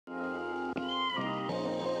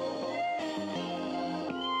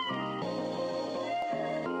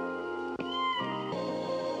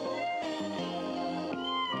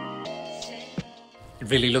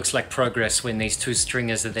really looks like progress when these two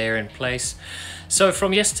stringers are there in place. So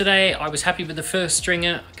from yesterday, I was happy with the first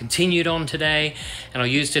stringer, I continued on today, and I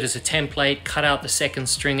used it as a template, cut out the second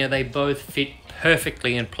stringer. They both fit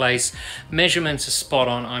perfectly in place. Measurements are spot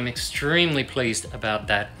on. I'm extremely pleased about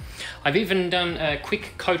that. I've even done a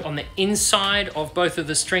quick coat on the inside of both of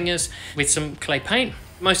the stringers with some clay paint.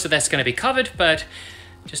 Most of that's going to be covered, but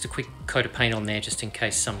just a quick coat of paint on there just in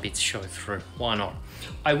case some bits show through. Why not?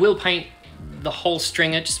 I will paint the whole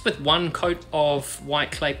stringer just with one coat of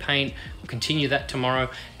white clay paint. We'll continue that tomorrow,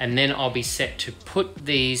 and then I'll be set to put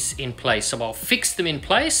these in place. So I'll fix them in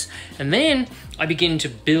place, and then I begin to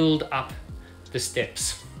build up the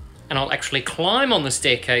steps. And I'll actually climb on the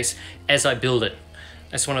staircase as I build it.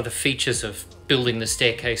 That's one of the features of building the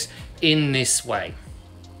staircase in this way.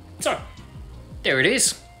 So, there it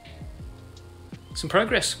is. Some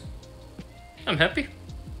progress. I'm happy.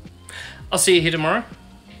 I'll see you here tomorrow.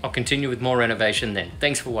 I'll continue with more renovation then.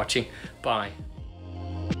 Thanks for watching. Bye.